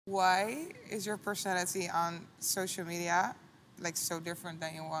Why is your personality on social media like so different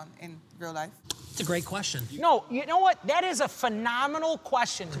than you want in real life? It's a great question. No, you know what? That is a phenomenal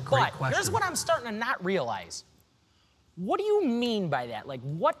question. great But here's question. what I'm starting to not realize. What do you mean by that? Like,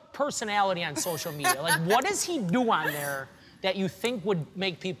 what personality on social media? Like, what does he do on there that you think would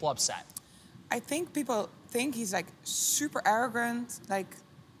make people upset? I think people think he's like super arrogant, like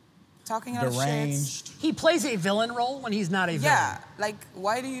talking out of shit. Deranged. He plays a villain role when he's not a villain. Yeah, like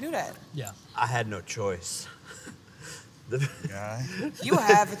why do you do that? Yeah. I had no choice. Guy. You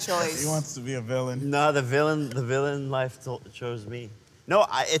have a choice. He wants to be a villain. No, the villain life chose me. No,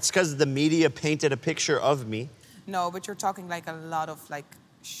 it's because the media painted a picture of me. No, but you're talking like a lot of like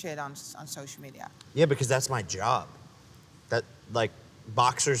shit on social media. Yeah, because that's my job. That like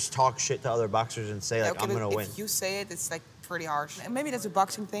boxers talk shit to other boxers and say like Okay, I'm but gonna win. If you say it, it's like pretty harsh. And maybe that's a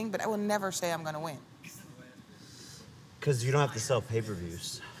boxing thing, but I will never say I'm gonna win. Because you don't have to sell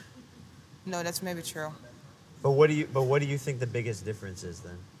pay-per-views. No, that's maybe true. But what do you think the biggest difference is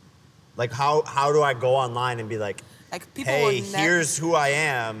then? Like how do I go online and be like people hey, will here's who I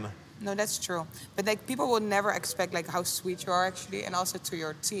am. No, that's true. But like people will never expect like how sweet you are actually, and also to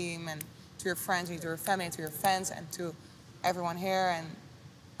your team and to your friends and to your family and to your fans and to everyone here, and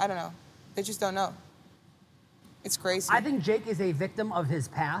I don't know. They just don't know. It's crazy. I think Jake is a victim of his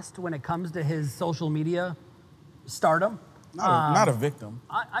past when it comes to his social media stardom. Not a victim.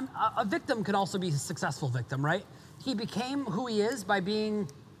 A victim can also be a successful victim, right? He became who he is by being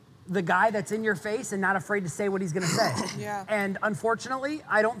the guy that's in your face and not afraid to say what he's gonna say. Yeah. And unfortunately,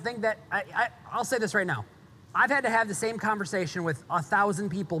 I don't think that, I'll say this right now. I've had to have the same conversation with 1,000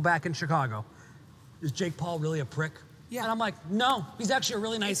 people back in Chicago. Is Jake Paul really a prick? Yeah. And I'm like, no, he's actually a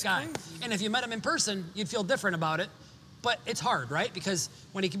really nice guy. Crazy. And if you met him in person, you'd feel different about it. But it's hard, right? Because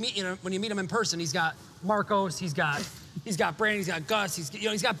when you meet him in person, he's got Marcos, he's got Brandon, he's got Gus,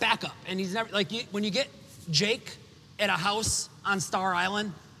 he's got backup, and he's never like when you get Jake at a house on Star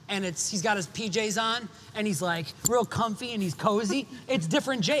Island, and he's got his PJs on, and he's like real comfy and he's cozy. It's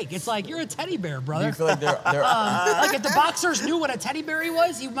different Jake. It's like you're a teddy bear, brother. Do you feel like they're like if the boxers knew what a teddy bear he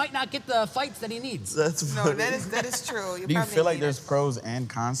was, he might not get the fights that he needs. That's no, funny. that is true. Do you probably feel like need there's it. pros and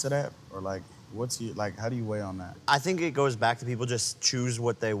cons to that, or like how do you weigh on that? I think it goes back to people just choose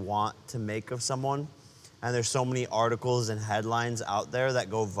what they want to make of someone. And there's so many articles and headlines out there that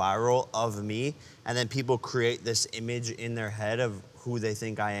go viral of me. And then people create this image in their head of who they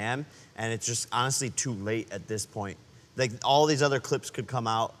think I am. And it's just honestly too late at this point. Like all these other clips could come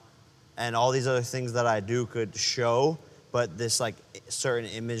out and all these other things that I do could show. But this like certain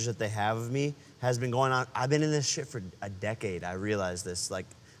image that they have of me has been going on. I've been in this shit for a decade. I realized this. Like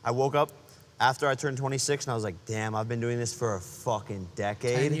I woke up after I turned 26 and I was like, damn, I've been doing this for a fucking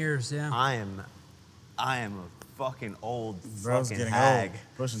decade. 10 years, yeah. I am a fucking old Bro's fucking getting hag. old,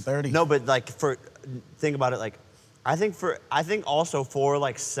 pushing 30. No, but like think about it, like I think also for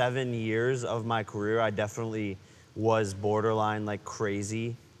like 7 years of my career, I definitely was borderline like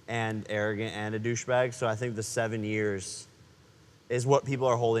crazy and arrogant and a douchebag. So I think the 7 years is what people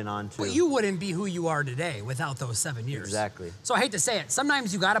are holding on to. But you wouldn't be who you are today without those 7 years. Exactly. So I hate to say it,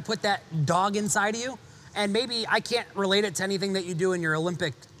 sometimes you gotta put that dog inside of you, and maybe I can't relate it to anything that you do in your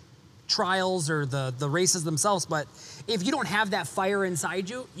Olympic trials or the races themselves, but if you don't have that fire inside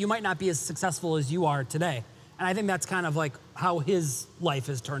you, you might not be as successful as you are today. And I think that's kind of like how his life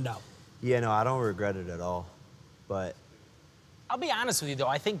has turned out. Yeah, no, I don't regret it at all. But I'll be honest with you, though.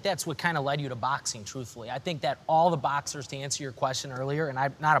 I think that's what kind of led you to boxing, truthfully. I think that all the boxers, to answer your question earlier, and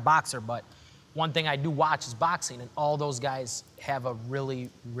I'm not a boxer, but one thing I do watch is boxing, and all those guys have a really,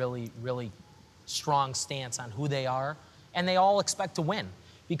 really, really strong stance on who they are, and they all expect to win.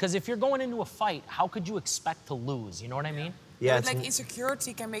 Because if you're going into a fight, how could you expect to lose? You know what I mean? yeah, But like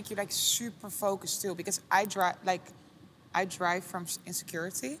insecurity can make you like super focused too, because I drive from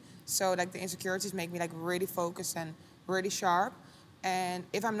insecurity. So like the insecurities make me like really focused and really sharp. And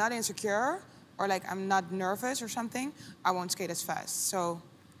if I'm not insecure or like I'm not nervous or something, I won't skate as fast. So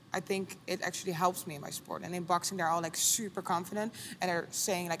I think it actually helps me in my sport. And in boxing, they're all like super confident and they're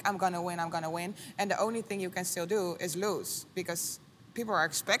saying like, I'm gonna win, I'm gonna win. And the only thing you can still do is lose because people are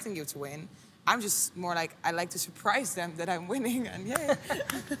expecting you to win. I'm just more like, I like to surprise them that I'm winning and yay.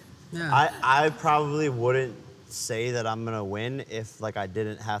 Yeah. I probably wouldn't say that I'm gonna win if like I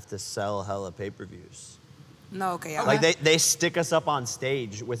didn't have to sell hella pay-per-views. No, okay, yeah. Like they stick us up on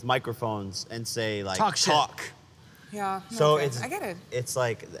stage with microphones and say like Talk shit. Yeah, no, So okay. it's I get it. It's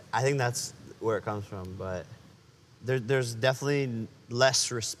like I think that's where it comes from, but there's definitely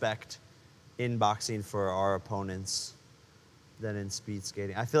less respect in boxing for our opponents than in speed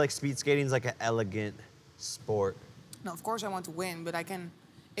skating. I feel like speed skating is like an elegant sport. No, of course I want to win, but I can,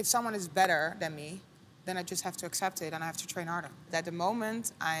 if someone is better than me, then I just have to accept it and I have to train harder. At the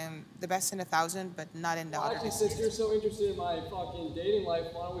moment, I'm the best in 1,000, but not in the Well, other actually, disciplines. since you're so interested in my fucking dating life,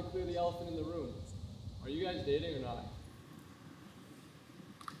 why don't we clear the elephant in the room? Are you guys dating or not?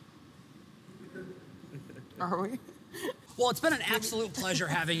 Are we? Well, it's been an absolute pleasure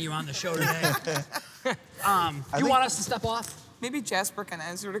having you on the show today. You want us to step off? Maybe Jasper can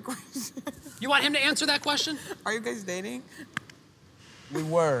answer the question. You want him to answer that question? Are you guys dating? We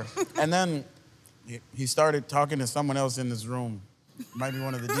were. And then he started talking to someone else in this room. Might be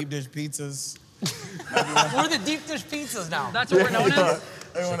one of the deep dish pizzas. We're the deep dish pizzas now. That's what we're known as?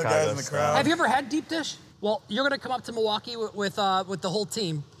 Maybe one of the guys in the crowd. Have you ever had deep dish? Well, you're gonna come up to Milwaukee with the whole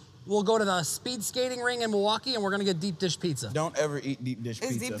team. We'll go to the speed skating ring in Milwaukee and we're gonna get deep dish pizza. Don't ever eat deep dish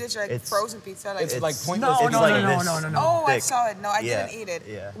pizza. Is deep dish like It's- frozen pizza? Like It's like pointless. No, It's no, like no, no, this no, no, no. Oh, I thick. saw it. No, I Yeah, didn't eat it.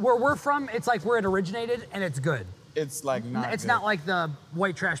 Yeah. Where we're from, it's like where it originated and it's good. It's like not It's good. not like the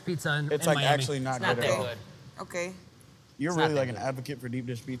white trash pizza in It's in like Miami. actually not It's not good that at all. good. Okay. You're It's not really that like an good. advocate for deep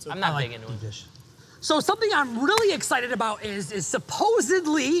dish pizza? I'm not I like big into deep it. dish. So something I'm really excited about is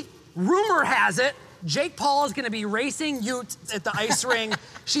supposedly, rumor has it, Jake Paul is gonna be racing Ute at the ice ring.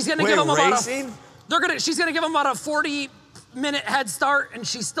 She's gonna give him about racing? she's gonna give him about a 40-minute head start, and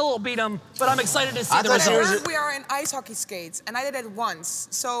she still will beat him. But I'm excited to see I the thought But she I was- result. heard we are in ice hockey skates, and I did it once,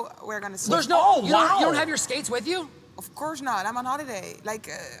 so we're gonna see. There's no. Oh, you wow. don't have your skates with you? Of course not. I'm on holiday. Like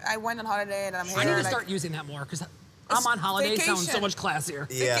I went on holiday, and I'm here. I need to like, start using that more because I'm on holiday. Sounds so vacation. much classier.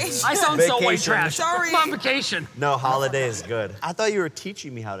 Yeah. Vacation. I sound so white Vacation. trash. Sorry. I'm on vacation. No, holiday is good. I thought you were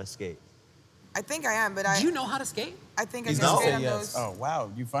teaching me how to skate. I think I am, but I. Do you know how to skate? I think I He's can gonna skate say on yes. those. Oh,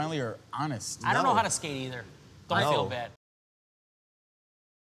 wow. You finally are honest. I don't know No. how to skate either. Don't No. feel bad.